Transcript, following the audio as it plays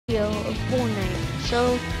of Fortnite.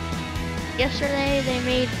 So yesterday they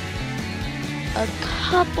made a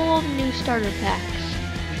couple of new starter packs.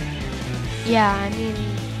 Yeah, I mean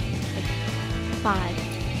like 5.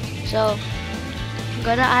 So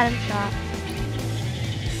go to item shop.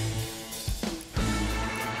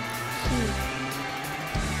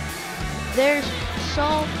 There's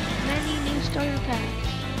so many new starter packs.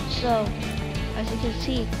 So as you can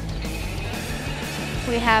see,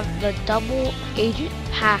 we have the double agent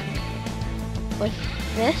pack with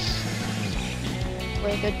this,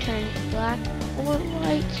 where it could turn black or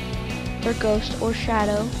white, or ghost or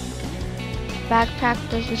shadow. Backpack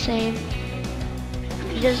does the same.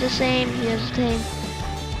 He does the same. He does the same.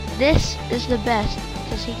 This is the best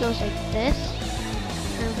because he goes like this,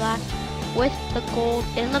 turn black with the gold.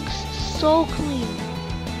 It looks so clean.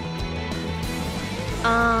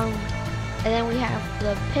 And then we have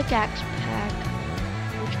the pickaxe pack,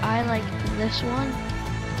 which I like this one.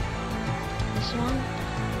 This one.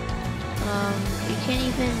 You can't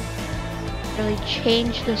even really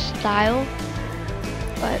change the style,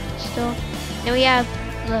 but still. Then we have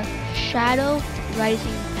the Shadow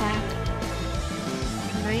Rising pack.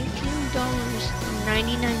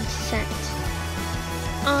 $19.99.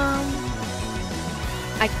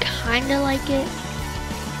 I kinda like it.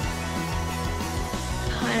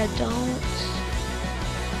 Kinda don't.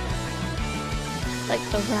 Like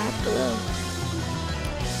the wrap though.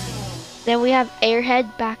 Then we have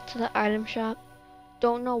Airhead back to the item shop.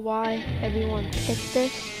 Don't know why everyone picked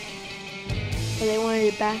this, but they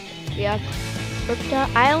wanted it back. We have Crypta.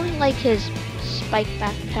 I only like his spike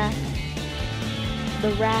backpack.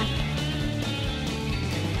 The wrap.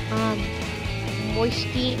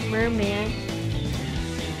 Moisty Merman.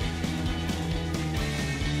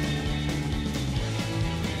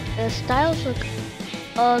 The styles look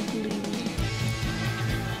ugly.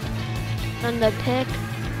 And the pick,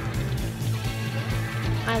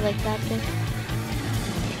 I like that pick.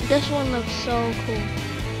 This one looks so cool.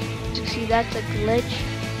 You see, that's a glitch.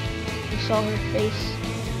 You saw her face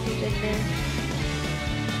was in there.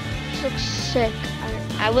 This looks sick.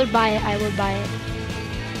 I would buy it. I would buy it.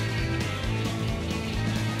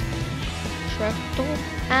 Treftle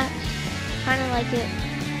axe, kind of like it.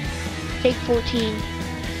 Take 14.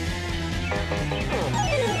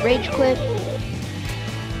 Rage Quit.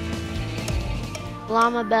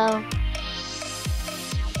 Llama Bell.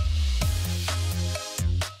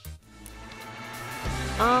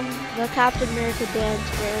 The Captain America dance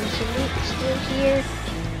grand salute is still here.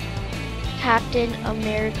 Captain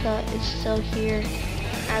America is still here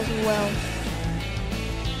as well.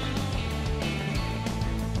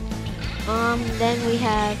 Then we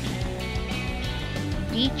have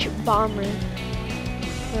Beach Bomber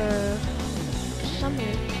for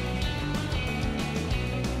summer.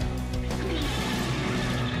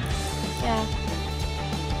 Yeah.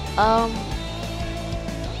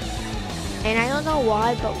 And I don't know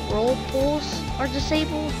why, but roll pulls are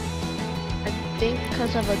disabled. I think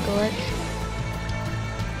because of a glitch.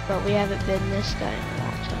 But we haven't been this guy in a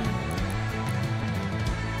long time.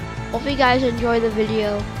 Hope you guys enjoyed the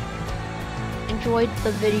video.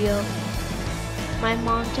 My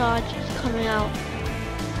montage is coming out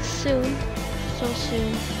soon. So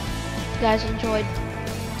soon. If you guys enjoyed,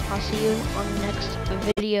 I'll see you on the next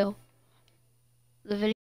video.